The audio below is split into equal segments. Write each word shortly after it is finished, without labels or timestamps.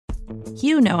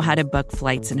You know how to book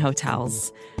flights and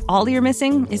hotels. All you're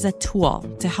missing is a tool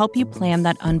to help you plan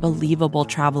that unbelievable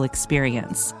travel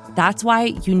experience. That's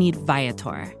why you need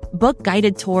Viator. Book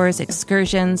guided tours,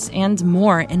 excursions, and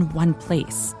more in one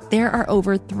place. There are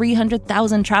over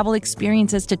 300,000 travel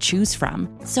experiences to choose from,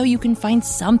 so you can find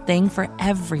something for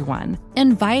everyone.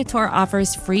 And Viator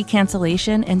offers free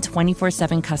cancellation and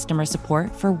 24/7 customer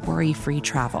support for worry-free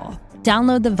travel.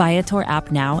 Download the Viator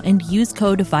app now and use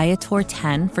code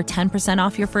Viator10 for 10%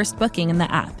 off your first booking in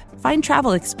the app. Find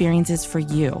travel experiences for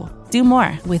you. Do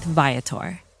more with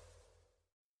Viator.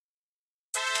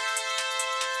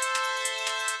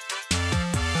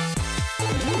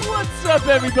 What's up,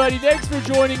 everybody? Thanks for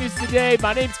joining us today.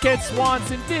 My name's Ken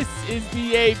Swanson. This is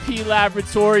the AP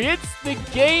Laboratory. It's the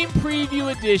game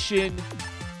preview edition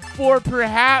for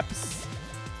perhaps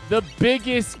the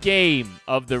biggest game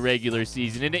of the regular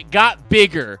season, and it got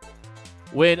bigger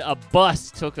when a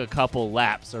bus took a couple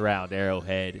laps around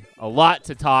Arrowhead. A lot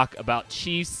to talk about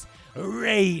Chiefs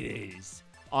Raiders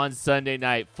on Sunday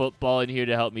Night Football, and here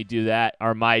to help me do that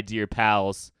are my dear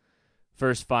pals.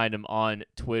 First, find them on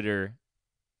Twitter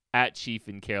at Chief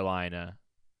in Carolina.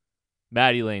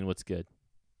 Maddie Lane, what's good?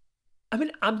 I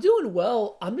mean, I'm doing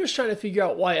well. I'm just trying to figure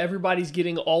out why everybody's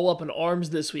getting all up in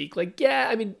arms this week. Like, yeah,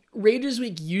 I mean, Raiders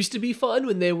Week used to be fun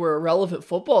when they were a relevant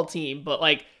football team, but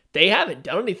like, they haven't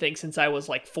done anything since I was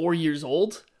like 4 years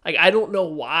old. Like, I don't know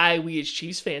why we as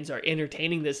Chiefs fans are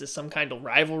entertaining this as some kind of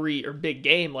rivalry or big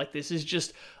game. Like, this is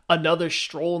just another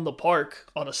stroll in the park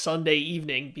on a Sunday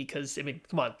evening because, I mean,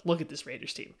 come on, look at this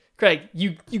Raiders team. Craig,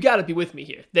 you got to be with me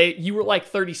here. You were like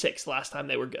 36 last time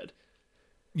they were good.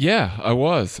 Yeah, I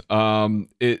was. And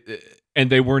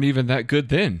they weren't even that good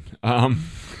then.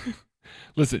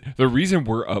 Listen, the reason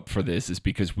we're up for this is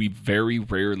because we very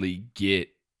rarely get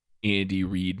Andy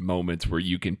Reid moments where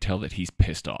you can tell that he's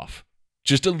pissed off.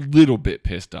 Just a little bit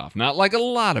pissed off. Not like a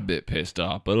lot of bit pissed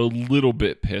off, but a little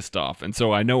bit pissed off. And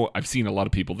so I know I've seen a lot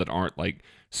of people that aren't like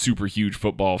super huge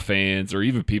football fans, or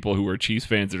even people who are Chiefs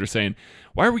fans that are saying,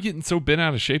 why are we getting so bent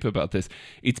out of shape about this?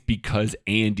 It's because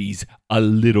Andy's a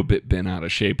little bit bent out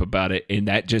of shape about it, and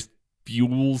that just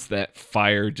fuels that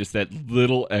fire, just that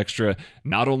little extra,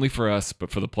 not only for us,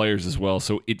 but for the players as well.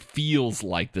 So it feels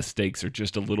like the stakes are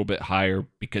just a little bit higher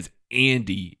because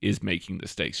Andy is making the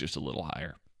stakes just a little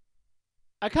higher.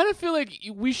 I kind of feel like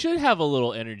we should have a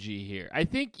little energy here. I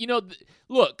think,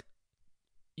 look,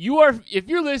 if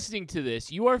you're listening to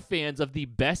this, you are fans of the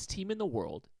best team in the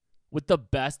world with the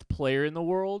best player in the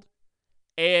world,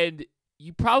 and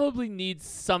you probably need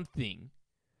something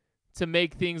to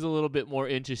make things a little bit more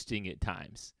interesting at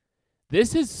times.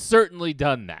 This has certainly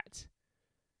done that.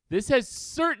 This has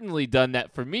certainly done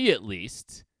that for me, at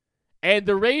least. And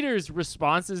the Raiders'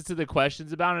 responses to the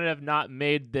questions about it have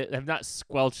not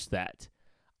squelched that.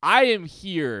 I am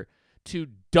here to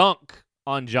dunk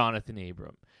on Jonathan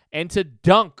Abram and to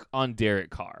dunk on Derek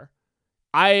Carr.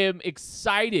 I am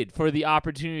excited for the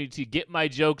opportunity to get my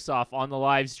jokes off on the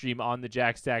live stream on the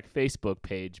Jack Stack Facebook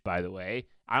page, by the way.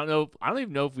 I don't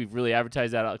even know if we've really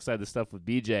advertised that outside the stuff with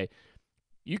BJ.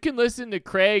 You can listen to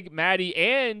Craig, Maddie,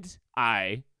 and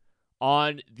I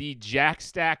on the Jack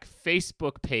Stack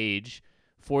Facebook page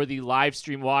for the live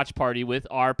stream watch party with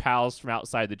our pals from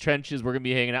outside the trenches. We're going to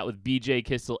be hanging out with BJ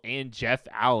Kissel and Jeff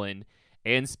Allen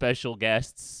and special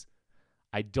guests.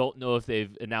 I don't know if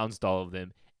they've announced all of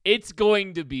them. It's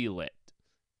going to be lit.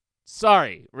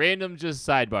 Sorry, random just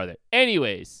sidebar there.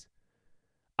 Anyways,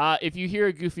 if you hear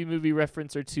a Goofy movie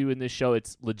reference or two in this show,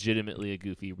 it's legitimately a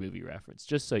Goofy movie reference,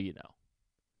 just so you know.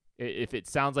 If it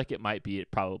sounds like it might be,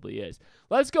 it probably is.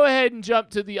 Let's go ahead and jump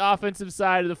to the offensive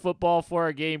side of the football for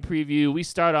our game preview. We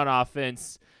start on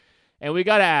offense, and we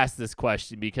got to ask this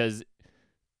question because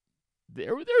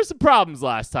there were some problems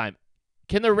last time.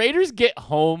 Can the Raiders get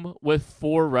home with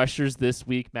 4 rushers this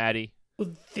week, Maddie?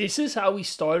 Well, this is how we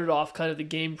started off kind of the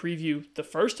game preview the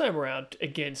first time around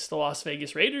against the Las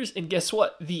Vegas Raiders. And guess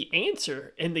what? The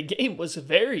answer in the game was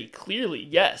very clearly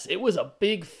yes. It was a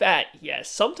big fat yes.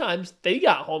 Sometimes they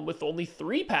got home with only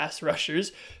 3 pass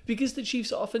rushers because the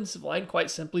Chiefs' offensive line quite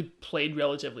simply played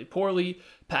relatively poorly.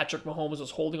 Patrick Mahomes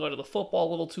was holding onto the football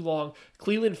a little too long.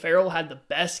 Cleveland Farrell had the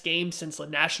best game since the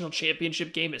national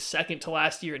championship game, his second to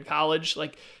last year in college.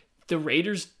 Like, the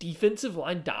Raiders' defensive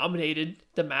line dominated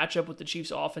the matchup with the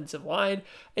Chiefs' offensive line,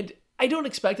 and I don't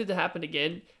expect it to happen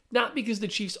again. Not because the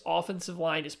Chiefs' offensive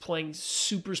line is playing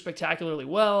super spectacularly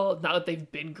well, not that they've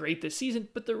been great this season,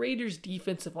 but the Raiders'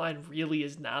 defensive line really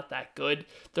is not that good.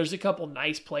 There's a couple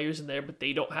nice players in there, but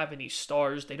they don't have any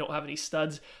stars. They don't have any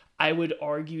studs. I would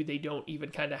argue they don't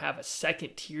even kind of have a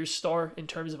second-tier star in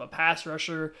terms of a pass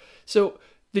rusher. So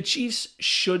The Chiefs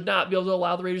should not be able to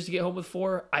allow the Raiders to get home with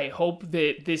 4. I hope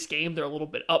that this game they're a little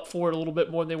bit up for it a little bit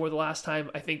more than they were the last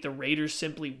time. I think the Raiders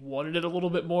simply wanted it a little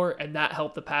bit more, and that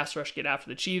helped the pass rush get after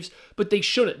the Chiefs, but they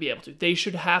shouldn't be able to. They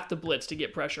should have to blitz to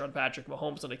get pressure on Patrick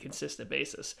Mahomes on a consistent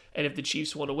basis. And if the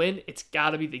Chiefs want to win, it's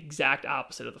got to be the exact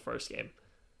opposite of the first game.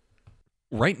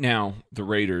 Right now, the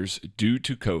Raiders, due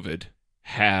to COVID,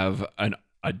 have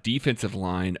a defensive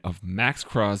line of Max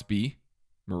Crosby,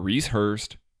 Maurice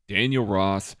Hurst, Daniel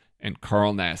Ross, and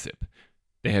Carl Nassib.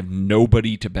 They have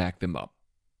nobody to back them up.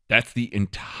 That's the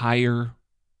entire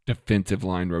defensive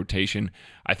line rotation.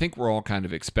 I think we're all kind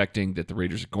of expecting that the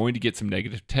Raiders are going to get some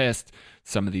negative tests.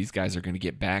 Some of these guys are going to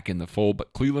get back in the fold,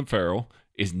 but Clelin Ferrell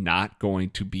is not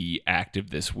going to be active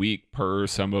this week, per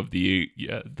some of the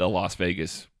Las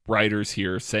Vegas writers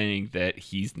here saying that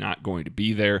he's not going to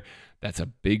be there. That's a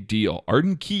big deal.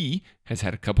 Arden Key has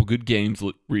had a couple good games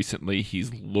recently.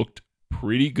 He's looked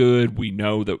pretty good. We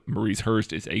know that Maurice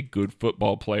Hurst is a good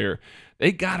football player.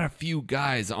 They got a few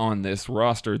guys on this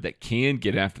roster that can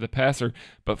get after the passer,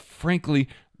 but frankly,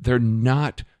 they're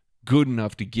not good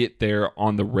enough to get there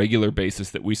on the regular basis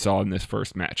that we saw in this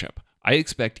first matchup. I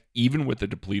expect, even with the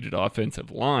depleted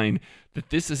offensive line, that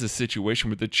this is a situation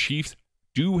where the Chiefs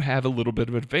do have a little bit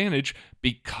of advantage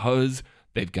because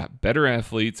they've got better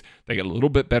athletes. They got a little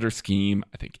bit better scheme.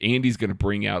 I think Andy's going to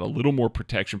bring out a little more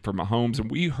protection for Mahomes. And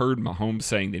we heard Mahomes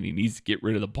saying that he needs to get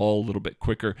rid of the ball a little bit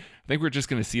quicker. I think we're just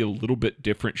going to see a little bit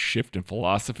different shift in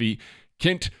philosophy.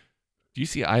 Kent, do you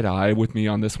see eye to eye with me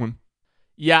on this one?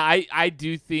 Yeah, I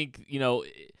do think,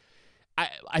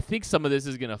 I think some of this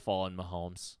is going to fall on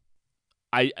Mahomes.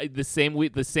 The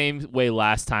same way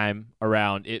last time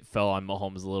around, it fell on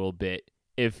Mahomes a little bit.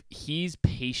 If he's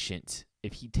patient,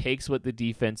 if he takes what the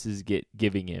defense is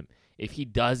giving him, if he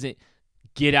doesn't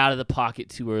get out of the pocket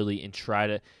too early and try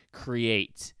to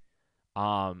create,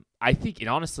 I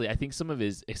think some of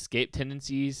his escape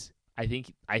tendencies, I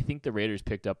think the Raiders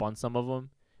picked up on some of them,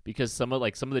 because some of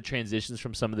the transitions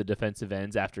from some of the defensive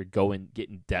ends after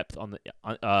getting depth on the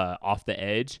off the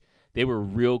edge, they were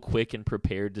real quick and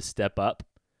prepared to step up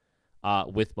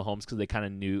with Mahomes, because they kind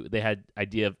of knew, they had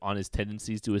idea on his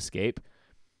tendencies to escape.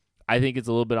 I think it's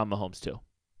a little bit on Mahomes too.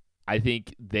 I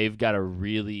think they've got to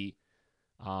really,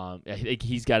 I think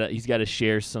he's got to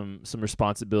share some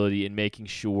responsibility in making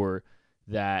sure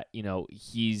that,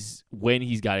 when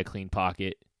he's got a clean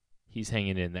pocket, he's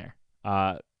hanging in there.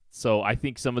 So I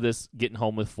think some of this getting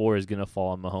home with 4 is going to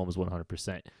fall on Mahomes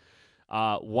 100%.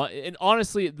 And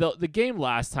honestly, the game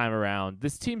last time around,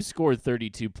 this team scored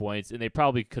 32 points, and they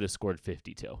probably could have scored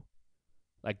 52.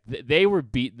 Like, they were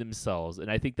beating themselves,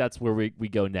 and I think that's where we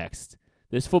go next.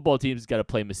 This football team's got to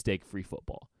play mistake-free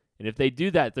football. And if they do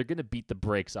that, they're going to beat the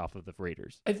brakes off of the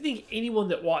Raiders. I think anyone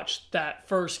that watched that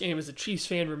first game as a Chiefs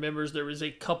fan remembers there was a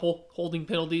couple holding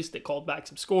penalties that called back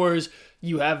some scores.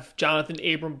 You have Jonathan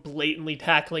Abram blatantly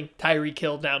tackling Tyreek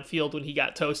Hill downfield when he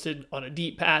got toasted on a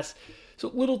deep pass.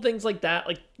 So little things like that,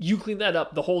 like you clean that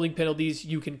up. The holding penalties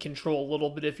you can control a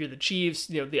little bit if you're the Chiefs.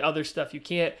 The other stuff you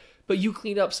can't. But you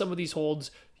clean up some of these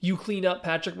holds. You clean up.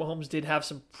 Patrick Mahomes did have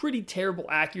some pretty terrible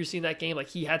accuracy in that game. Like,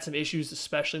 he had some issues,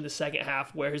 especially in the second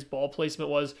half where his ball placement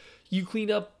was. You clean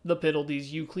up the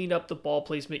penalties. You clean up the ball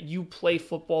placement. You play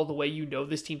football the way you know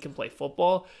this team can play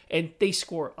football. And they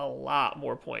score a lot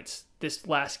more points this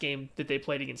last game that they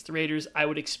played against the Raiders. I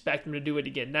would expect them to do it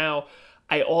again now.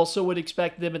 I also would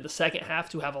expect them in the second half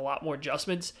to have a lot more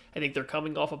adjustments. I think they're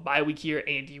coming off a bye week here.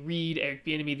 Andy Reid, Eric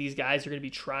Bieniemy, these guys are going to be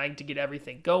trying to get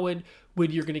everything going.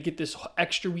 When you're going to get this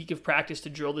extra week of practice to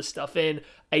drill this stuff in,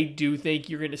 I do think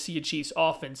you're going to see a Chiefs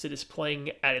offense that is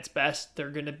playing at its best. They're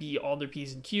going to be on their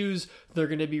P's and Q's. They're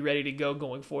going to be ready to go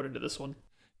going forward into this one.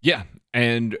 Yeah,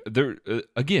 and there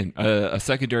again, a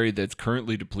secondary that's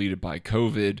currently depleted by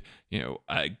COVID.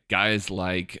 Guys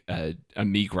like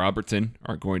Amik Robertson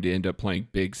are going to end up playing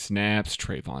big snaps.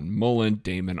 Trayvon Mullen,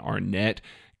 Damon Arnett,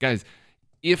 guys.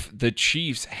 If the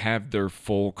Chiefs have their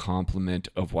full complement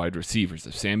of wide receivers,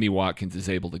 if Sammy Watkins is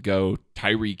able to go,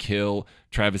 Tyreek Hill,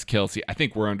 Travis Kelce, I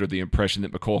think we're under the impression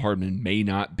that Mecole Hardman may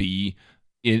not be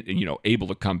able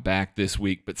to come back this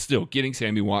week, but still getting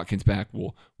Sammy Watkins back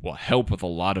will help with a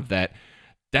lot of that.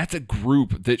 That's a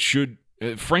group that should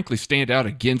frankly stand out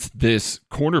against this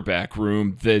cornerback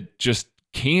room that just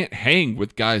can't hang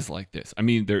with guys like this. I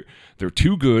mean, they're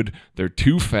too good, they're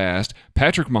too fast.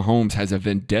 Patrick Mahomes has a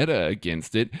vendetta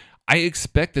against it. I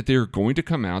expect that they're going to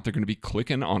come out, they're going to be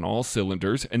clicking on all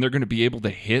cylinders, and they're going to be able to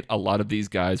hit a lot of these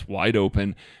guys wide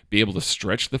open, be able to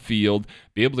stretch the field,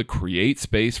 be able to create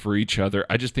space for each other.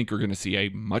 I just think we're going to see a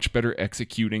much better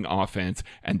executing offense,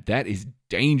 and that is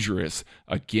dangerous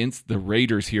against the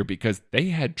Raiders here because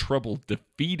they had trouble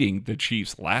defeating the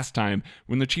Chiefs last time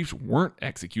when the Chiefs weren't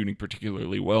executing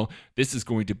particularly well. This is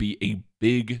going to be a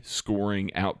big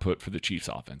scoring output for the Chiefs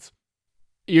offense.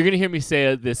 You're going to hear me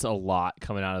say this a lot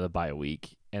coming out of the bye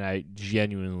week, and I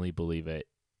genuinely believe it.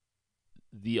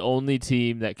 The only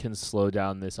team that can slow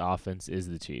down this offense is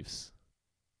the Chiefs.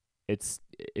 It's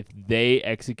if they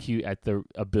execute at the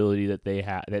ability that they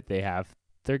have,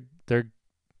 they're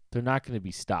not going to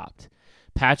be stopped.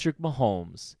 Patrick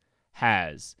Mahomes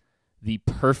has the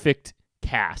perfect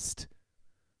cast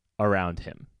around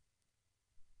him.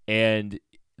 And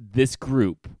this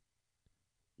group,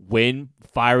 when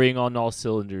firing on all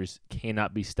cylinders,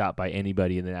 cannot be stopped by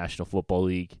anybody in the National Football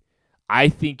League. I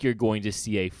think you're going to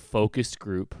see a focused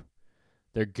group.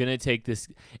 They're going to take this.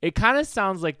 It kind of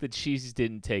sounds like the Chiefs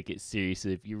didn't take it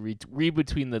seriously. If you read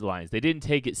between the lines, they didn't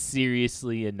take it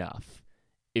seriously enough.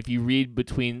 If you read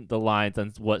between the lines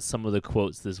on what some of the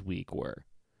quotes this week were.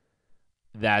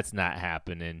 That's not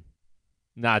happening.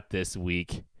 Not this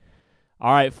week.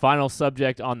 All right, final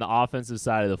subject on the offensive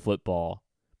side of the football.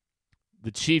 The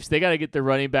Chiefs, they got to get their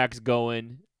running backs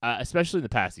going, especially in the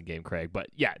passing game, Craig. But,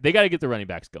 yeah, they got to get the running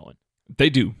backs going. They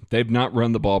do. They've not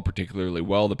run the ball particularly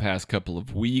well the past couple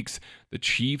of weeks. The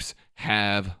Chiefs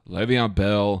have Le'Veon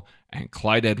Bell and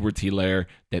Clyde Edwards-Helaire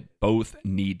that both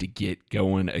need to get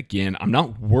going again. I'm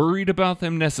not worried about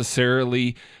them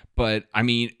necessarily, but, I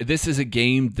mean, this is a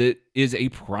game that is a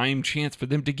prime chance for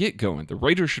them to get going. The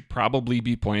Raiders should probably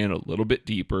be playing a little bit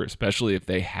deeper, especially if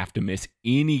they have to miss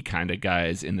any kind of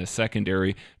guys in the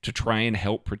secondary to try and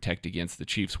help protect against the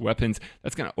Chiefs' weapons.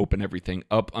 That's going to open everything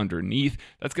up underneath.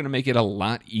 That's going to make it a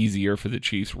lot easier for the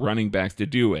Chiefs' running backs to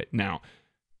do it. Now,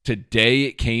 today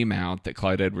it came out that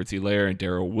Clyde Edwards-Helaire and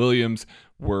Darrell Williams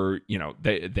were,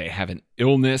 they have an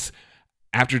illness.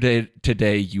 After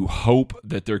today, you hope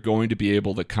that they're going to be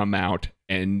able to come out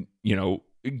and,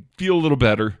 feel a little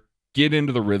better, get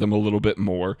into the rhythm a little bit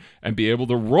more, and be able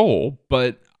to roll.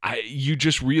 But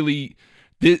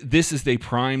this is a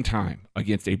prime time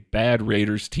against a bad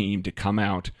Raiders team to come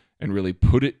out and really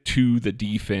put it to the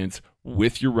defense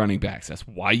with your running backs. That's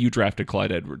why you drafted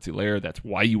Clyde Edwards-Helaire. That's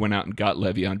why you went out and got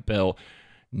Le'Veon Bell.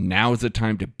 Now is the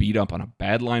time to beat up on a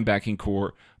bad linebacking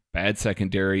core, bad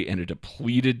secondary, and a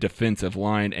depleted defensive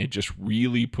line, and just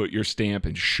really put your stamp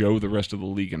and show the rest of the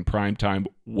league in prime time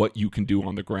what you can do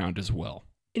on the ground as well.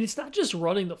 And it's not just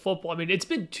running the football. I mean, it's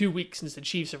been 2 weeks since the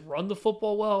Chiefs have run the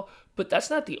football well, but that's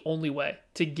not the only way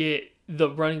to get the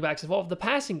running backs involved. The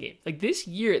passing game. Like this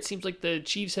year, it seems like the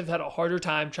Chiefs have had a harder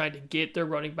time trying to get their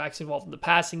running backs involved in the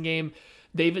passing game.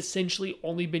 They've essentially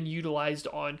only been utilized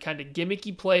on kind of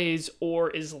gimmicky plays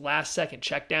or as last-second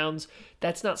checkdowns.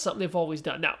 That's not something they've always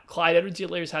done. Now, Clyde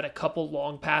Edwards-Helaire's had a couple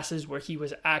long passes where he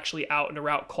was actually out and a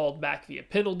route called back via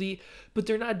penalty, but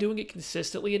they're not doing it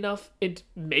consistently enough. And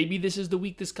maybe this is the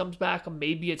week this comes back, or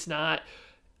maybe it's not.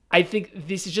 I think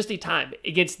this is just a time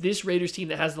against this Raiders team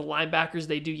that has the linebackers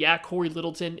they do. Yeah, Corey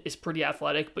Littleton is pretty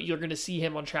athletic, but you're going to see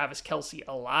him on Travis Kelce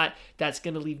a lot. That's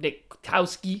going to leave Nick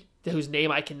Kwiatkowski, whose name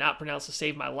I cannot pronounce to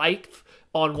save my life,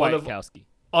 on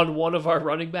one of our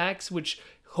running backs, which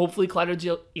hopefully Clyde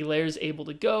Edwards-Helaire is able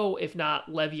to go. If not,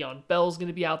 Le'Veon Bell's going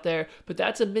to be out there. But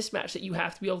that's a mismatch that you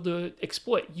have to be able to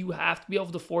exploit. You have to be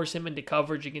able to force him into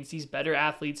coverage against these better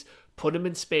athletes, put him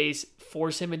in space,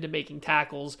 force him into making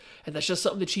tackles, and that's just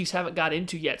something the Chiefs haven't got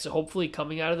into yet. So hopefully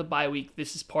coming out of the bye week,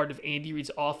 this is part of Andy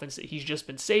Reid's offense that he's just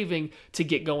been saving to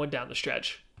get going down the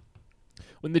stretch.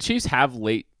 When the Chiefs have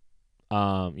late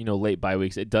bye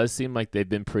weeks, it does seem like they've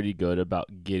been pretty good about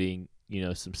getting,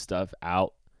 some stuff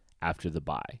out after the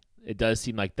bye. It does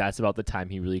seem like that's about the time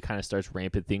he really kind of starts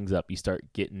ramping things up. You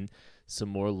start getting some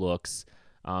more looks,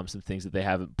 some things that they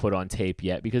haven't put on tape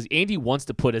yet, because Andy wants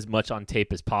to put as much on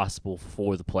tape as possible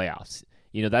for the playoffs.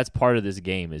 That's part of this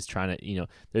game is trying to,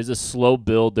 there's a slow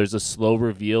build, there's a slow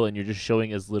reveal, and you're just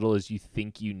showing as little as you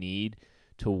think you need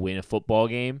to win a football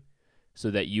game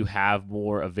so that you have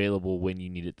more available when you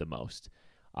need it the most.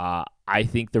 I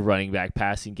think the running back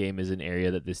passing game is an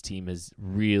area that this team has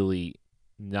really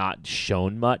not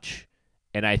shown much,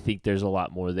 and I think there's a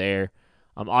lot more there.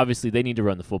 Obviously, they need to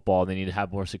run the football. They need to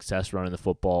have more success running the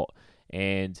football,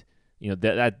 and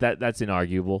that's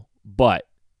inarguable. But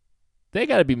they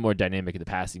got to be more dynamic in the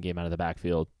passing game out of the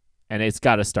backfield, and it's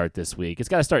got to start this week. It's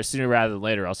got to start sooner rather than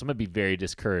later, else I'm going to be very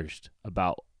discouraged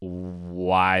about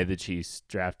why the Chiefs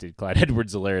drafted Clyde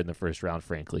Edwards-Helaire in the first round,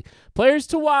 frankly. Players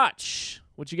to watch.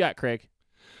 What you got, Craig?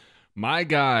 My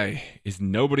guy is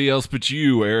nobody else but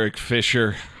you, Eric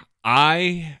Fisher.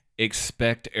 I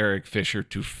expect Eric Fisher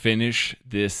to finish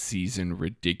this season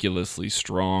ridiculously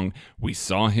strong. We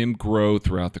saw him grow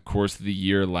throughout the course of the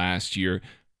year last year,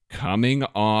 coming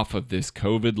off of this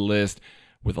COVID list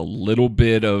with a little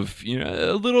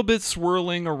bit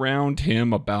swirling around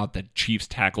him about the Chiefs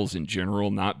tackles in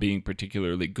general not being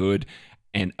particularly good.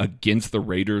 And against the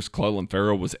Raiders, Clelin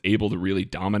Ferrell was able to really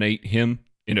dominate him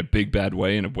in a big bad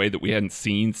way, in a way that we hadn't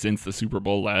seen since the Super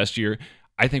Bowl last year.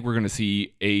 I think we're going to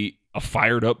see a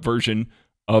fired up version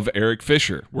of Eric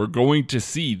Fisher. We're going to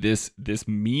see this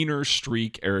meaner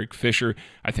streak Eric Fisher.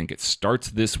 I think it starts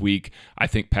this week. I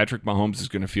think Patrick Mahomes is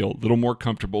going to feel a little more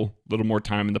comfortable, a little more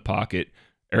time in the pocket.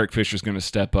 Eric Fisher's going to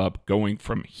step up going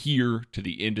from here to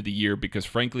the end of the year because,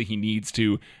 frankly, he needs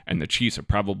to, and the Chiefs have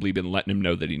probably been letting him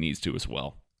know that he needs to as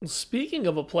well. Speaking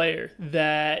of a player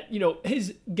that,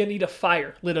 is going to need a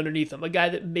fire lit underneath him, a guy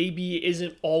that maybe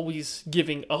isn't always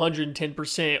giving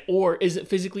 110% or isn't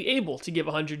physically able to give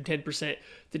 110%,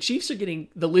 the Chiefs are getting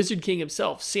the Lizard King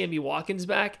himself, Sammy Watkins,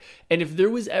 back. And if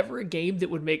there was ever a game that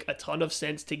would make a ton of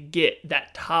sense to get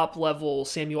that top-level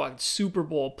Sammy Watkins, Super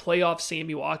Bowl playoff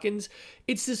Sammy Watkins,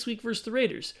 it's this week versus the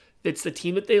Raiders. It's the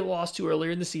team that they lost to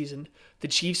earlier in the season. The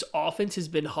Chiefs' offense has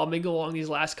been humming along these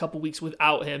last couple weeks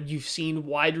without him. You've seen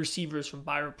wide receivers from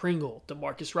Byron Pringle,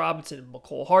 Demarcus Robinson, and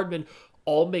Mecole Hardman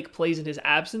all make plays in his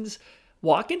absence.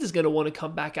 Watkins is going to want to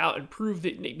come back out and prove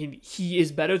that he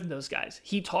is better than those guys.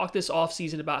 He talked this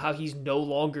offseason about how he's no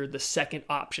longer the second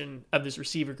option of this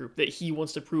receiver group, that he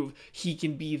wants to prove he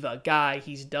can be the guy.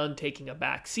 He's done taking a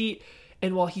back seat.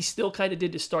 And while he still kind of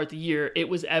did to start the year, it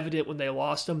was evident when they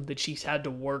lost him, the Chiefs had to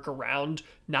work around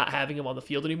not having him on the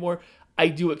field anymore. I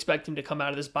do expect him to come out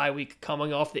of this bye week,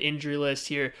 coming off the injury list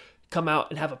here, come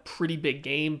out and have a pretty big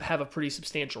game, have a pretty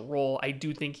substantial role. I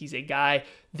do think he's a guy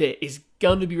that is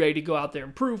going to be ready to go out there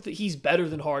and prove that he's better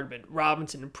than Hardman,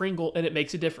 Robinson, and Pringle, and it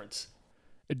makes a difference.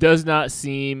 It does not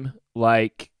seem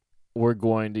like we're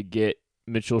going to get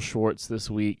Mitchell Schwartz this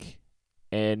week.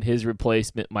 And his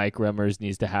replacement, Mike Remmers,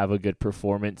 needs to have a good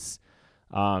performance.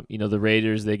 The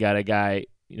Raiders, they got a guy,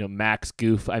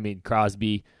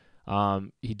 Crosby.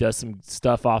 He does some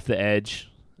stuff off the edge.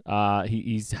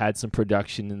 He's had some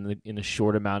production in a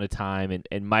short amount of time,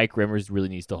 and Mike Remmers really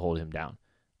needs to hold him down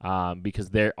because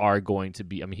there are going to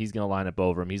be. He's going to line up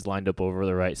over him. He's lined up over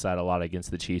the right side a lot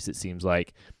against the Chiefs. It seems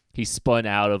like he spun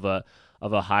out of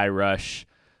a high rush.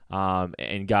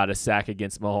 And got a sack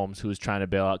against Mahomes, who was trying to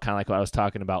bail out, kind of like what I was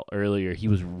talking about earlier. He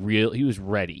was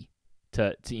ready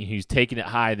to he was taking it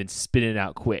high, then spinning it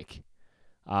out quick.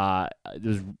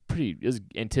 It was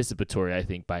anticipatory, I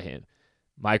think, by him.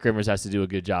 Mike Remmers has to do a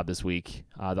good job this week.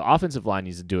 The offensive line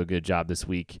needs to do a good job this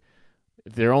week.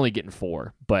 They're only getting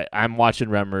 4, but I'm watching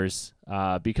Remmers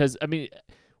because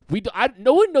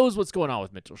no one knows what's going on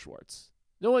with Mitchell Schwartz.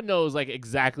 No one knows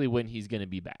exactly when he's going to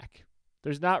be back.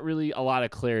 There's not really a lot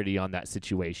of clarity on that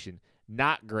situation.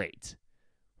 Not great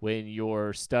when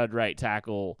your stud right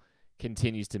tackle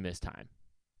continues to miss time.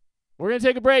 We're going to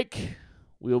take a break.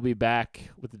 We'll be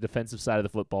back with the defensive side of the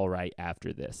football right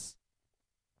after this.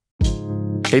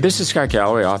 Hey, this is Scott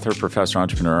Galloway, author, professor,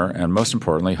 entrepreneur, and most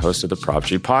importantly, host of the Prop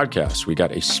G podcast. We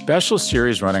got a special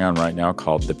series running on right now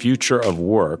called The Future of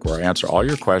Work, where I answer all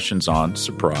your questions on,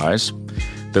 surprise,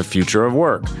 the future of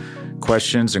work.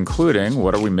 Questions including,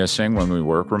 what are we missing when we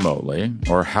work remotely?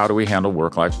 Or how do we handle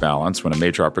work-life balance when a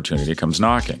major opportunity comes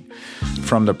knocking?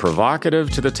 From the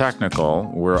provocative to the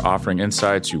technical, we're offering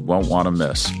insights you won't want to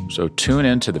miss. So tune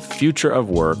in to The Future of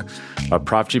Work, a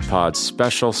Prop G Pod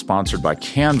special sponsored by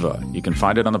Canva. You can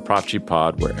find it on the Prop G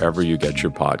Pod wherever you get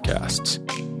your podcasts.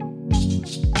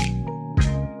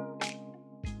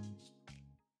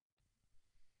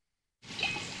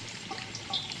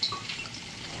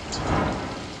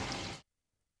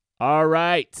 All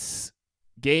right,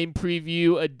 game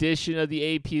preview edition of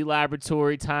the AP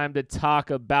Laboratory. Time to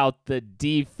talk about the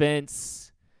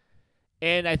defense.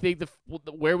 And I think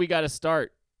where we got to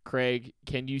start, Craig,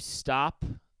 can you stop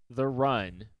the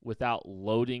run without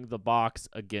loading the box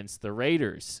against the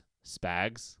Raiders,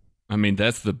 Spags?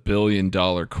 That's the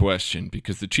billion-dollar question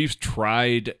because the Chiefs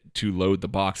tried to load the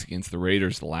box against the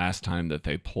Raiders the last time that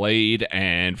they played,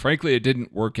 and frankly, it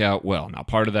didn't work out well. Now,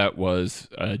 part of that was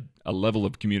a level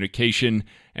of communication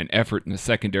and effort in the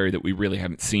secondary that we really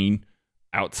haven't seen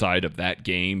outside of that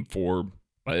game for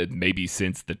maybe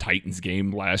since the Titans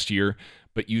game last year.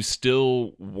 But you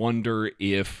still wonder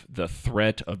if the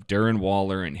threat of Darren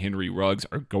Waller and Henry Ruggs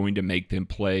are going to make them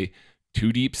play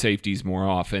two deep safeties more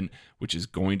often, which is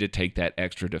going to take that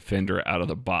extra defender out of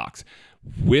the box.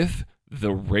 With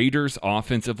the Raiders'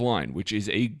 offensive line, which is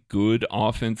a good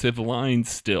offensive line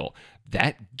still,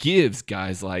 that gives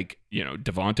guys like,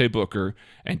 Devontae Booker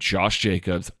and Josh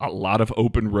Jacobs a lot of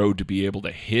open road to be able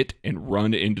to hit and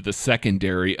run into the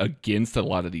secondary against a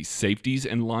lot of these safeties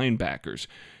and linebackers.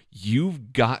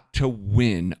 You've got to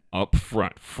win up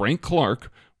front. Frank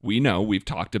Clark, we know, we've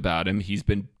talked about him. He's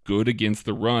been good against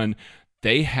the run.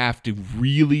 They have to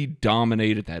really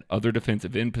dominate at that other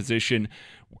defensive end position.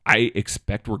 I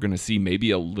expect we're going to see maybe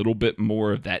a little bit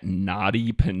more of that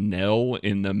Noddy Pennell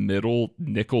in the middle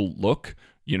nickel look.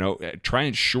 Try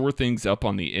and shore things up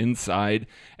on the inside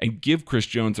and give Chris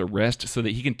Jones a rest so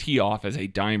that he can tee off as a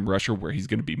dime rusher where he's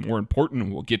going to be more important,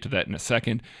 and we'll get to that in a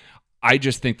second. I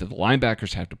just think that the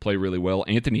linebackers have to play really well.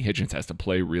 Anthony Hitchens has to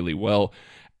play really well,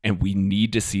 and we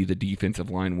need to see the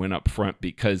defensive line win up front,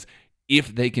 because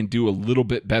if they can do a little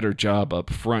bit better job up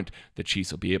front, the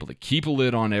Chiefs will be able to keep a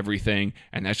lid on everything,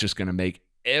 and that's just going to make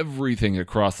everything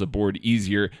across the board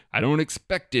easier. I don't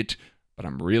expect it, but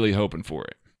I'm really hoping for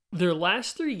it. Their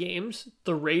last 3 games,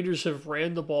 the Raiders have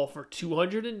ran the ball for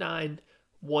 209,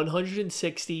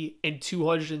 160, and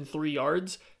 203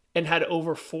 yards, and had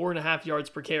over 4.5 yards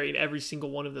per carry in every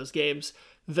single one of those games.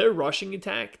 Their rushing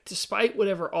attack, despite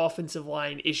whatever offensive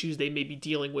line issues they may be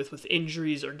dealing with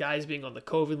injuries or guys being on the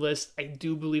COVID list, I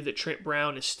do believe that Trent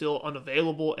Brown is still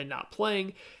unavailable and not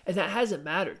playing, and that hasn't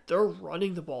mattered. They're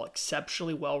running the ball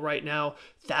exceptionally well right now.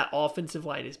 That offensive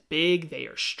line is big, they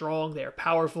are strong, they are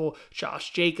powerful.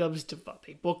 Josh Jacobs,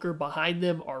 Devontae Booker behind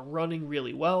them are running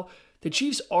really well. The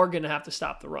Chiefs are going to have to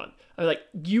stop the run.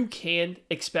 You can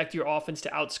expect your offense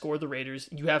to outscore the Raiders.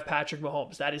 You have Patrick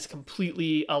Mahomes. That is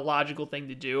completely a logical thing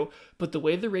to do. But the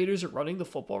way the Raiders are running the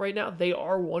football right now, they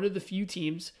are one of the few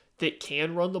teams that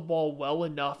can run the ball well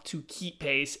enough to keep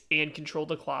pace and control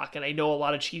the clock. And I know a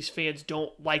lot of Chiefs fans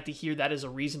don't like to hear that as a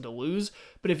reason to lose.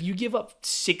 But if you give up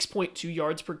 6.2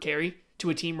 yards per carry to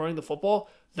a team running the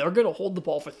football, they're going to hold the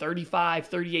ball for 35,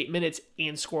 38 minutes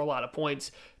and score a lot of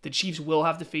points. The Chiefs will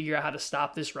have to figure out how to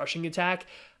stop this rushing attack.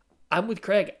 I'm with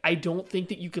Craig. I don't think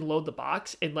that you can load the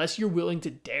box unless you're willing to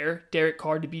dare Derek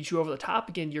Carr to beat you over the top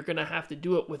again. You're going to have to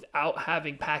do it without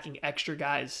packing extra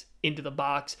guys into the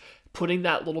box. Putting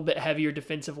that little bit heavier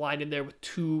defensive line in there with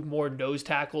 2 more nose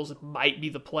tackles might be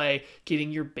the play.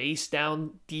 Getting your base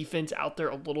down defense out there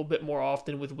a little bit more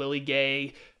often with Willie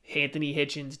Gay, Anthony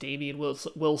Hitchens, Damian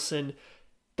Wilson.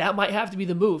 That might have to be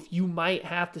the move. You might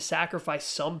have to sacrifice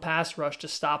some pass rush to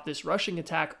stop this rushing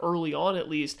attack early on, at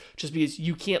least, just because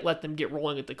you can't let them get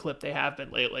rolling at the clip they have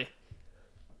been lately.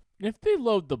 If they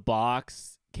load the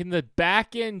box, can the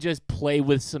back end just play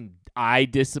with some eye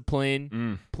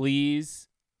discipline, please?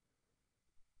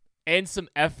 And some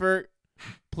effort,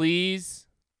 please?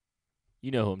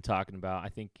 You know who I'm talking about. I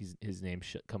think his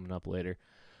name's coming up later.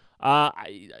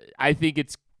 I think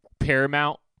it's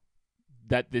paramount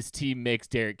that this team makes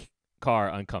Derek Carr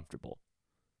uncomfortable.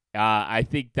 I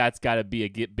think that's got to be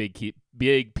a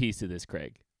big piece of this,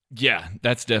 Craig. Yeah,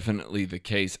 that's definitely the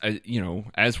case.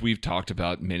 As we've talked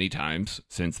about many times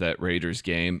since that Raiders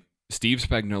game, Steve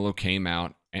Spagnuolo came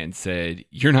out and said,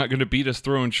 "You're not going to beat us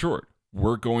throwing short.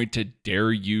 We're going to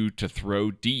dare you to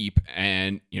throw deep."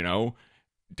 And,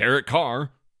 Derek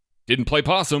Carr didn't play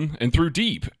possum and threw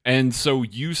deep. And so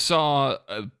you saw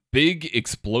big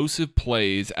explosive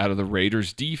plays out of the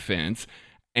Raiders defense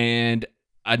and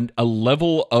a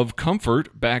level of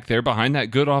comfort back there behind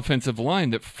that good offensive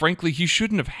line that frankly he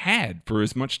shouldn't have had for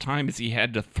as much time as he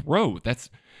had to throw.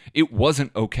 It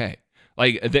wasn't okay.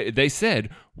 Like they said,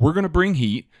 we're going to bring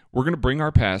heat. We're going to bring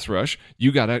our pass rush.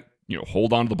 You got to,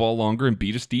 hold on to the ball longer and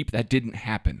beat us deep. That didn't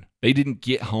happen. They didn't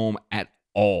get home at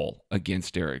all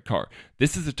against Derek Carr.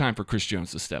 This is the time for Chris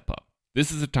Jones to step up. This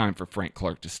is a time for Frank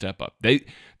Clark to step up.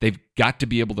 They've got to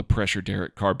be able to pressure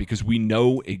Derek Carr because we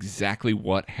know exactly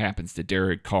what happens to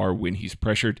Derek Carr when he's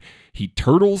pressured. He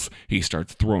turtles. He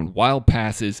starts throwing wild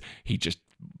passes. He just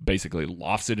basically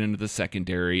lofts it into the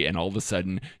secondary, and all of a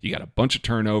sudden you got a bunch of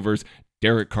turnovers.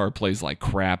 Derek Carr plays like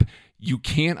crap. You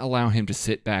can't allow him to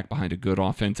sit back behind a good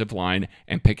offensive line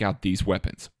and pick out these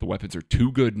weapons. The weapons are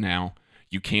too good now.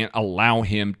 You can't allow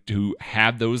him to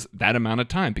have that amount of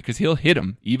time because he'll hit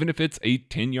them, even if it's a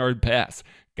 10-yard pass.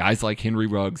 Guys like Henry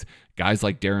Ruggs, guys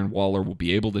like Darren Waller will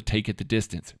be able to take it the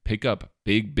distance, pick up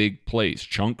big plays,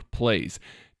 chunk plays.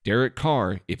 Derek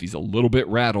Carr, if he's a little bit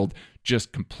rattled,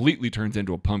 just completely turns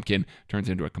into a pumpkin, turns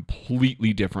into a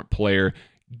completely different player.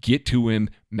 Get to him,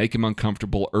 make him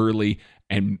uncomfortable early,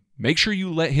 and make sure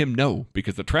you let him know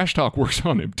because the trash talk works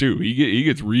on him too. He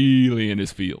gets really in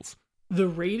his feels. The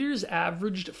Raiders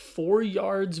averaged 4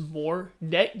 yards more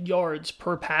net yards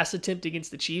per pass attempt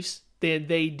against the Chiefs than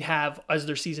they have as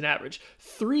their season average.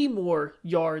 3 more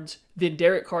yards than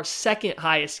Derek Carr's second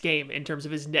highest game in terms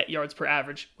of his net yards per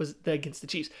average was against the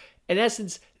Chiefs. In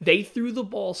essence, they threw the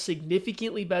ball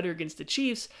significantly better against the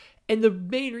Chiefs, and the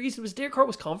main reason was Derek Carr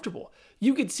was comfortable.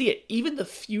 You could see it. Even the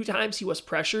few times he was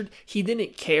pressured, he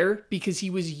didn't care because he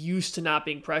was used to not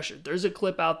being pressured. There's a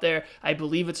clip out there, I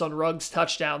believe it's on Ruggs'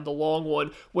 touchdown, the long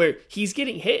one, where he's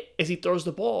getting hit as he throws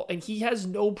the ball, and he has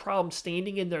no problem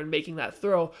standing in there and making that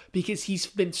throw because he's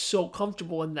been so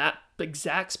comfortable in that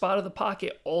exact spot of the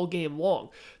pocket all game long.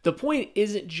 The point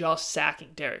isn't just sacking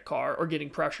Derek Carr or getting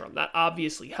pressure on him. That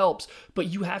obviously helps, but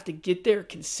you have to get there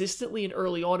consistently and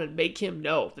early on and make him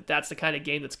know that that's the kind of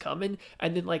game that's coming.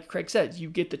 And then, like Craig said, you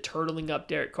get the turtling up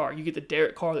Derek Carr. You get the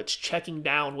Derek Carr that's checking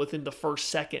down within the first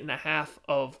second and a half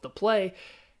of the play.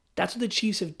 That's what the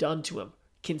Chiefs have done to him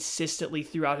consistently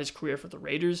throughout his career for the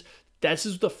Raiders. This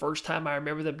is the first time I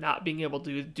remember them not being able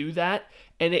to do that,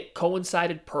 and it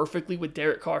coincided perfectly with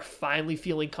Derek Carr finally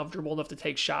feeling comfortable enough to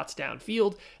take shots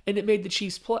downfield, and it made the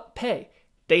Chiefs pay.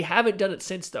 They haven't done it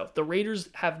since, though. The Raiders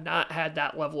have not had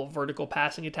that level of vertical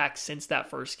passing attack since that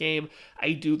first game.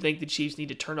 I do think the Chiefs need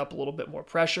to turn up a little bit more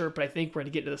pressure, but I think we're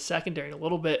going to get into the secondary in a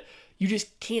little bit. You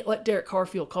just can't let Derek Carr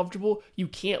feel comfortable. You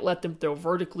can't let them throw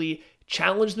vertically.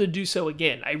 Challenge them to do so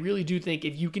again. I really do think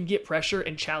if you can get pressure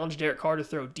and challenge Derek Carr to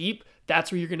throw deep,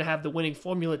 that's where you're going to have the winning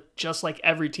formula, just like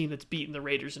every team that's beaten the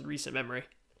Raiders in recent memory.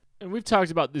 And we've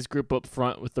talked about this group up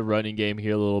front with the running game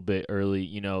here a little bit early.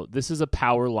 You know, this is a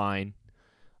power line.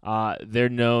 They're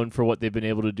known for what they've been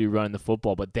able to do running the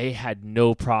football, but they had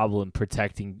no problem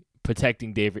protecting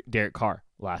Derek Carr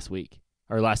last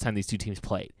time these two teams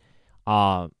played.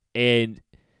 And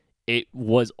it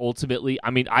was ultimately,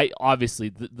 obviously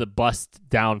the busts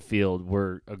downfield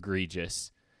were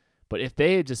egregious, but if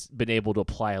they had just been able to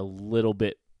apply a little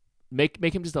bit, make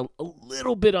him just a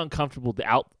little bit uncomfortable,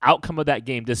 the outcome of that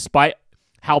game, despite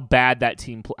how bad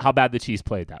the Chiefs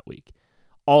played that week,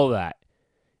 all of that,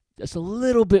 just a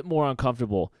little bit more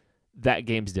uncomfortable, that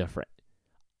game's different.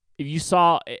 If you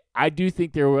saw, I do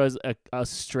think there was a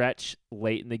stretch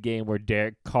late in the game where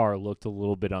Derek Carr looked a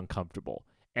little bit uncomfortable.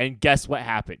 And guess what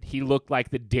happened? He looked like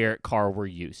the Derek Carr we're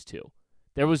used to.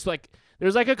 There was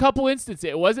a couple instances.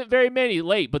 It wasn't very many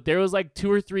late, but there was like 2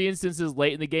 or 3 instances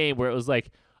late in the game where it was like,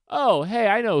 oh, hey,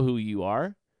 I know who you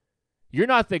are. You're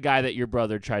not the guy that your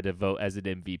brother tried to vote as an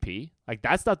MVP. Like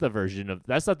that's not the version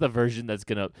that's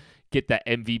gonna get that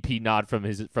MVP nod from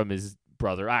his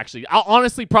brother. Actually, I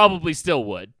honestly probably still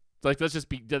would. Like let's just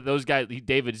be those guys.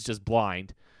 David is just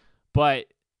blind, but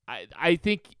I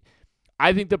think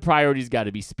the priority's got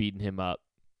to be speeding him up.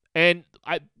 And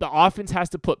the offense has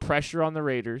to put pressure on the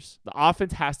Raiders. The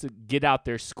offense has to get out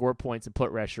there, score points, and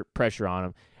put pressure on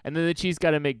them. And then the Chiefs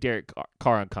got to make Derek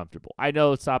Carr uncomfortable. I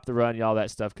know, stop the run, all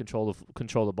that stuff, control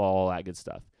the ball, all that good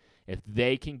stuff. If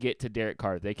they can get to Derek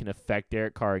Carr, they can affect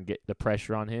Derek Carr and get the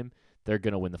pressure on him, they're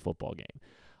going to win the football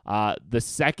game. The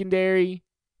secondary,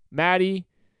 Maddie,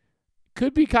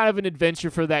 could be kind of an adventure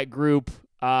for that group.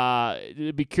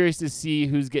 It'd be curious to see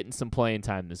who's getting some playing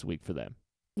time this week for them.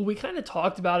 Well, we kind of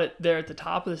talked about it there at the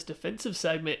top of this defensive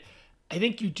segment. I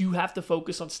think you do have to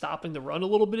focus on stopping the run a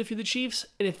little bit if you're the Chiefs.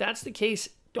 And if that's the case,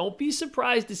 don't be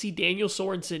surprised to see Daniel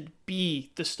Sorensen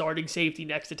be the starting safety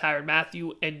next to Tyrann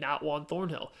Mathieu and not Juan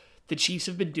Thornhill. The Chiefs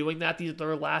have been doing that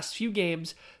their last few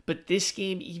games, but this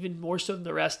game, even more so than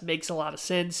the rest, makes a lot of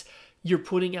sense. You're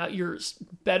putting out your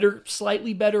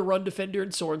slightly better run defender in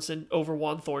Sorensen over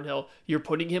Juan Thornhill. You're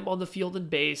putting him on the field in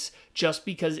base just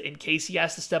because in case he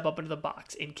has to step up into the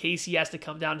box, in case he has to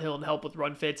come downhill and help with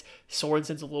run fits,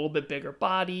 Sorensen's a little bit bigger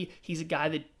body. He's a guy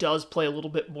that does play a little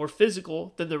bit more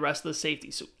physical than the rest of the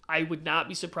safeties. So I would not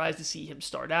be surprised to see him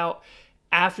start out.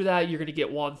 After that, you're going to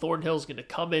get Juan Thornhill's going to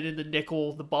come in the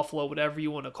nickel, the buffalo, whatever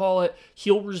you want to call it.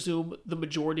 He'll resume the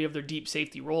majority of their deep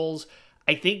safety roles.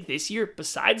 I think this year,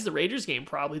 besides the Raiders game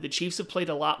probably, the Chiefs have played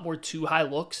a lot more 2 high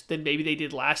looks than maybe they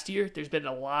did last year. There's been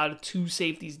a lot of 2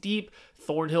 safeties deep.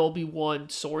 Thornhill will be one.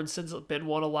 Sorensen's been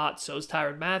one a lot. So's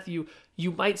Tyrann Mathieu.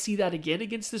 You might see that again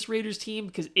against this Raiders team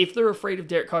because if they're afraid of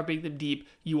Derek Carr being them deep,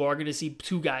 you are going to see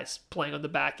 2 guys playing on the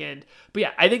back end. But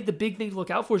yeah, I think the big thing to look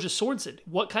out for is just Sorensen.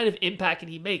 What kind of impact can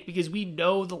he make? Because we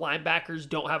know the linebackers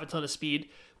don't have a ton of speed.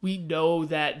 We know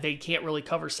that they can't really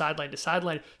cover sideline to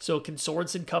sideline. So can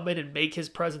Sorensen come in and make his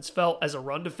presence felt as a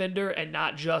run defender and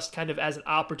not just kind of as an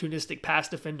opportunistic pass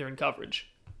defender in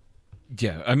coverage?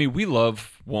 Yeah, we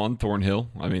love Juan Thornhill.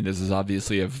 This is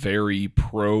obviously a very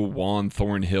pro Juan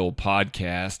Thornhill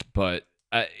podcast, but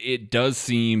it does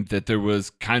seem that there was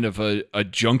kind of a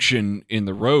junction in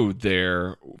the road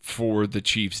there for the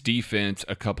Chiefs defense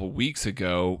a couple weeks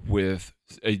ago with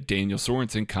Daniel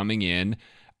Sorensen coming in.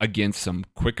 against some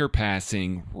quicker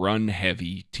passing,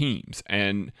 run-heavy teams.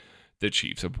 And the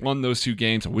Chiefs have won those 2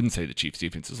 games. I wouldn't say the Chiefs'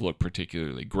 defenses look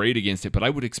particularly great against it, but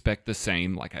I would expect the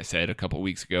same, like I said a couple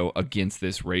weeks ago, against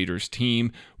this Raiders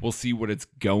team. We'll see what it's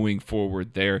going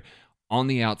forward there. On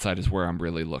the outside is where I'm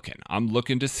really looking. I'm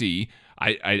looking to see,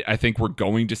 I think we're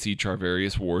going to see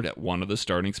Charvarius Ward at one of the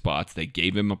starting spots. They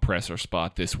gave him a presser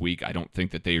spot this week. I don't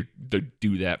think that they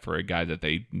do that for a guy that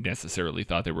they necessarily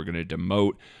thought they were going to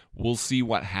demote. We'll see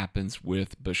what happens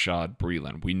with Bashaud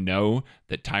Breeland. We know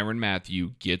that Tyrann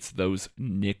Mathieu gets those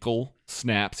nickel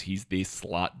snaps. He's the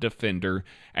slot defender.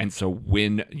 And so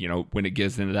when it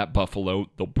gets into that Buffalo,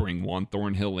 they'll bring Juan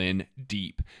Thornhill in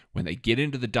deep. When they get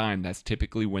into the dime, that's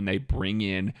typically when they bring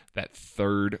in that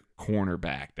third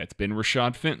cornerback. That's been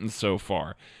Rashad Fenton so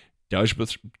far. Does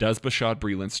Bashaud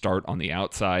Breeland start on the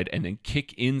outside and then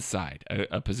kick inside,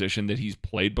 a position that he's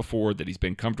played before, that he's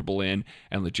been comfortable in,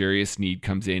 and L'Jarius Sneed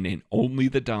comes in only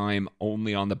the dime,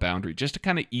 only on the boundary, just to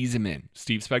kind of ease him in.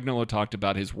 Steve Spagnuolo talked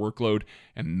about his workload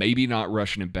and maybe not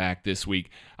rushing him back this week.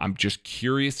 I'm just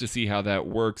curious to see how that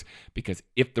works, because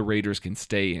if the Raiders can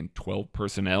stay in 12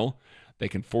 personnel, they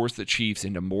can force the Chiefs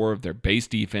into more of their base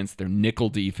defense, their nickel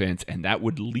defense, and that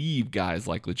would leave guys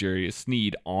like L'Jarius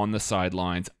Sneed on the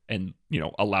sidelines and,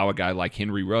 allow a guy like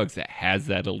Henry Ruggs that has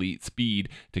that elite speed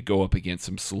to go up against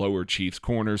some slower Chiefs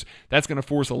corners. That's going to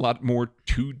force a lot more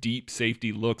too deep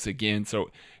safety looks again.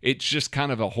 So it's just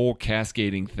kind of a whole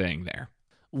cascading thing there.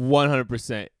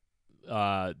 100%.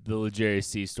 The L'Jarius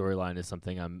Sneed storyline is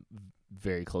something I'm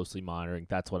very closely monitoring.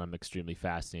 That's what I'm extremely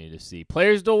fascinated to see.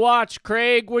 Players to watch.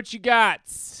 Craig, what you got?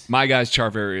 My guy's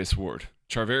Charvarius Ward.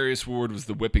 Charvarius Ward was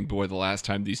the whipping boy the last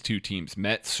time these two teams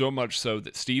met, so much so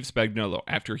that Steve Spagnuolo,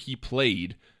 after he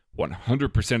played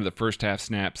 100% of the first half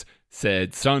snaps,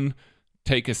 said, "Son,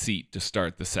 take a seat to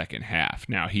start the second half."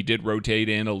 Now, he did rotate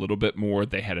in a little bit more.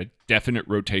 They had a definite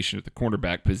rotation at the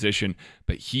cornerback position,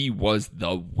 but he was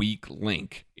the weak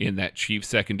link in that Chiefs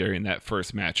secondary in that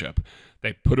first matchup.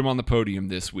 They put him on the podium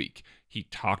this week. He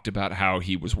talked about how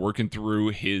he was working through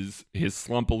his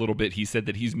slump a little bit. He said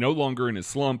that he's no longer in his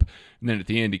slump. And then at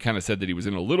the end, he kind of said that he was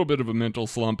in a little bit of a mental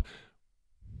slump.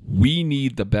 We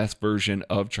need the best version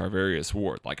of Charvarius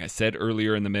Ward. Like I said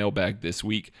earlier in the mailbag this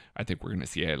week, I think we're going to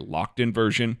see a locked-in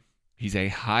version. He's a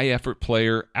high-effort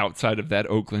player outside of that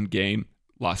Oakland game,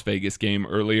 Las Vegas game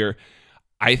earlier.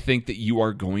 I think that you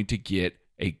are going to get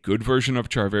a good version of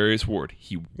Charvarius Ward.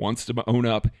 He wants to own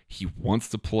up. He wants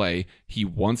to play. He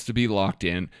wants to be locked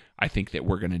in. I think that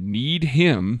we're going to need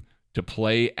him to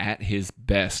play at his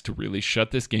best to really shut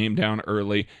this game down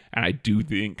early. And I do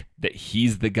think that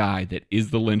he's the guy that is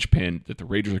the linchpin that the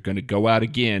Raiders are going to go out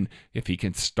again. If he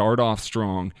can start off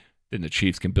strong, then the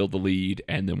Chiefs can build the lead,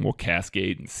 and then we'll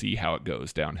cascade and see how it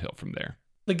goes downhill from there.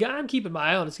 The guy I'm keeping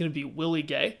my eye on is going to be Willie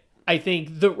Gay. I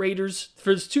think the Raiders,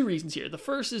 there's 2 reasons here. The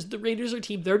first is the Raiders are a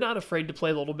team, they're not afraid to play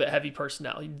a little bit heavy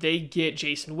personnel. They get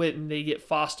Jason Witten, they get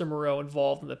Foster Moreau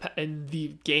involved in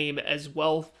the game as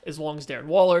well, as long as Darren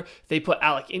Waller. They put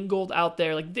Alec Ingold out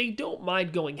there. Like, they don't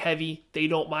mind going heavy. They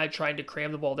don't mind trying to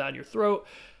cram the ball down your throat.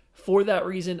 For that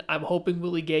reason, I'm hoping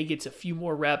Willie Gay gets a few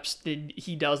more reps than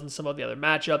he does in some of the other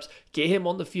matchups. Get him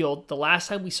on the field. The last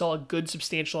time we saw a good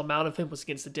substantial amount of him was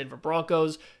against the Denver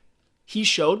Broncos. He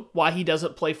showed why he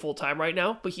doesn't play full-time right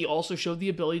now, but he also showed the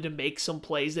ability to make some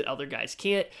plays that other guys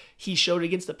can't. He showed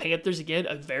against the Panthers, again,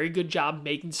 a very good job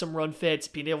making some run fits,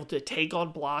 being able to take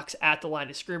on blocks at the line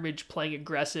of scrimmage, playing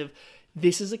aggressive.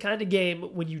 This is the kind of game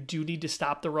when you do need to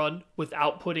stop the run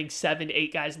without putting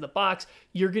 7-8 guys in the box.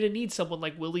 You're going to need someone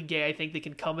like Willie Gay, I think, that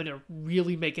can come in and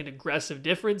really make an aggressive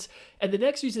difference. And the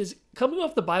next reason is, coming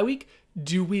off the bye week,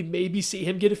 do we maybe see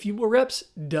him get a few more reps?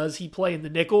 Does he play in the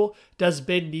nickel? Does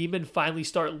Ben Neiman finally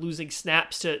start losing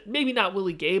snaps to maybe not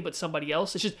Willie Gay, but somebody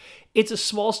else? It's a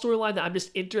small storyline that I'm just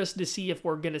interested to see if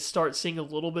we're going to start seeing a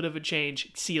little bit of a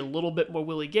change, see a little bit more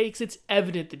Willie Gay, because it's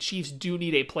evident the Chiefs do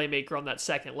need a playmaker on that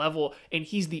second level, and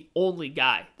he's the only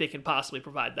guy that can possibly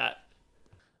provide that.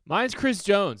 Mine's Chris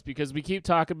Jones, because we keep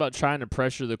talking about trying to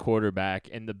pressure the quarterback,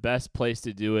 and the best place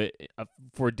to do it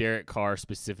for Derek Carr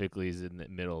specifically is in the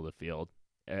middle of the field.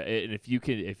 And if you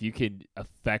can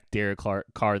affect Derek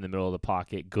Carr in the middle of the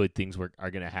pocket, good things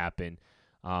are going to happen.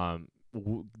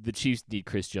 The Chiefs need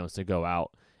Chris Jones to go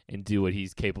out and do what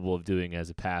he's capable of doing as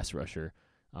a pass rusher.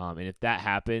 And if that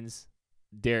happens,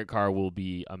 Derek Carr will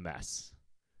be a mess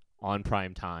on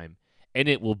prime time, and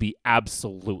it will be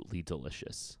absolutely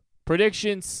delicious.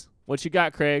 Predictions, what you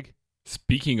got, Craig?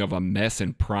 Speaking of a mess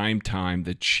in prime time,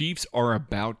 the Chiefs are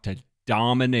about to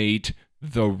dominate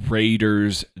the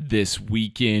Raiders this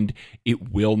weekend.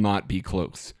 It will not be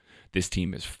close. This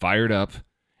team is fired up,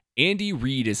 Andy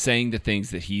Reid is saying the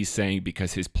things that he's saying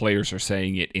because his players are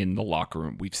saying it in the locker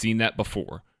room. We've seen that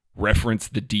before. Reference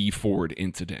the Dee Ford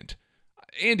incident.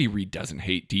 Andy Reid doesn't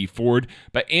hate Dee Ford,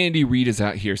 but Andy Reid is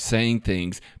out here saying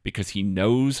things because he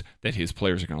knows that his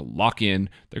players are going to lock in.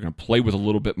 They're going to play with a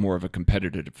little bit more of a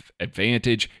competitive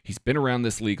advantage. He's been around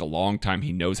this league a long time.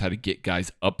 He knows how to get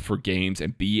guys up for games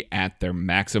and be at their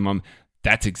maximum.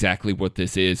 That's exactly what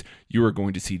this is. You are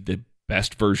going to see the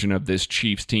best version of this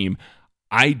Chiefs team.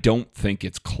 I don't think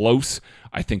it's close.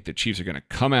 I think the Chiefs are going to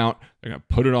come out, they're going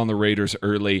to put it on the Raiders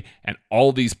early, and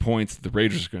all these points the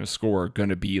Raiders are going to score are going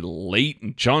to be late,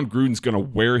 and John Gruden's going to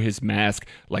wear his mask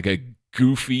like a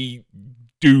goofy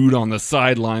dude on the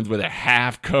sidelines with a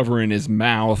half cover in his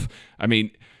mouth. I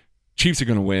mean, Chiefs are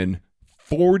going to win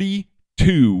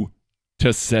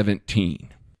 42-17.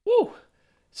 Woo!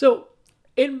 So,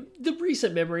 in the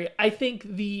recent memory, I think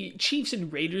the Chiefs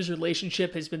and Raiders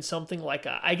relationship has been something like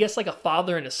a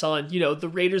father and a son. You know, the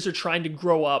Raiders are trying to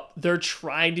grow up. They're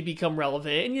trying to become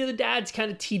relevant. And, the dad's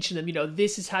kind of teaching them,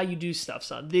 this is how you do stuff,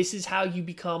 son. This is how you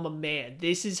become a man.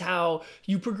 This is how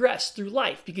you progress through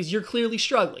life because you're clearly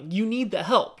struggling. You need the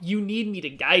help. You need me to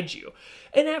guide you.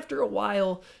 And after a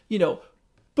while,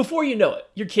 before you know it,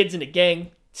 your kid's in a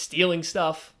gang, stealing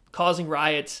stuff, causing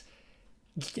riots,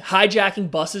 hijacking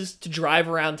buses to drive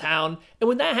around town. And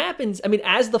when that happens,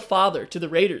 as the father to the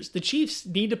Raiders, the Chiefs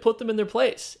need to put them in their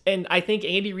place. And I think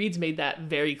Andy Reid's made that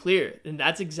very clear. And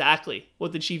that's exactly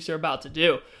what the Chiefs are about to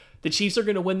do. The Chiefs are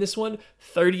going to win this one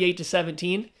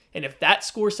 38-17. And if that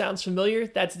score sounds familiar,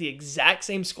 that's the exact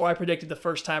same score I predicted the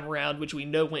first time around, which we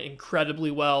know went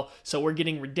incredibly well. So we're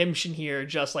getting redemption here,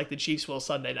 just like the Chiefs will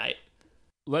Sunday night.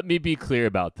 Let me be clear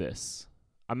about this.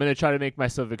 I'm going to try to make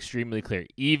myself extremely clear,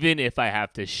 even if I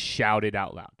have to shout it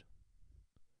out loud.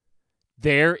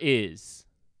 There is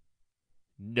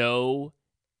no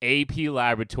AP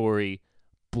Laboratory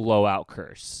blowout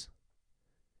curse.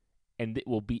 And it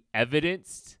will be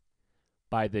evidenced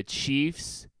by the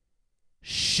Chiefs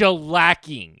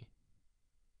shellacking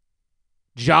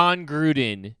John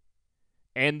Gruden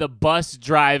and the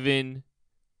bus-driving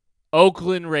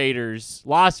Oakland Raiders,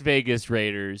 Las Vegas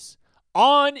Raiders,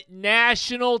 on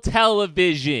national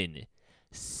television.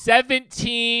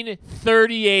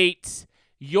 17-38.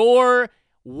 Your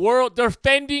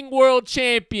defending world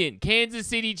champion, Kansas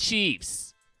City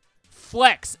Chiefs,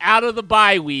 flex out of the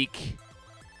bye week,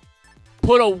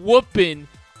 put a whooping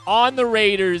on the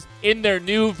Raiders in their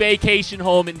new vacation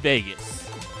home in Vegas.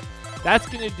 That's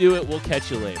going to do it. We'll catch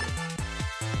you later.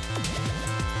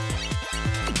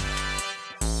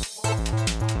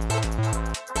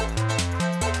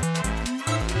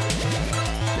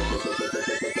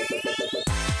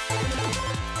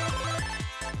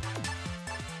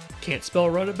 Can't spell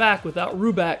run it back without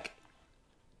Ruback.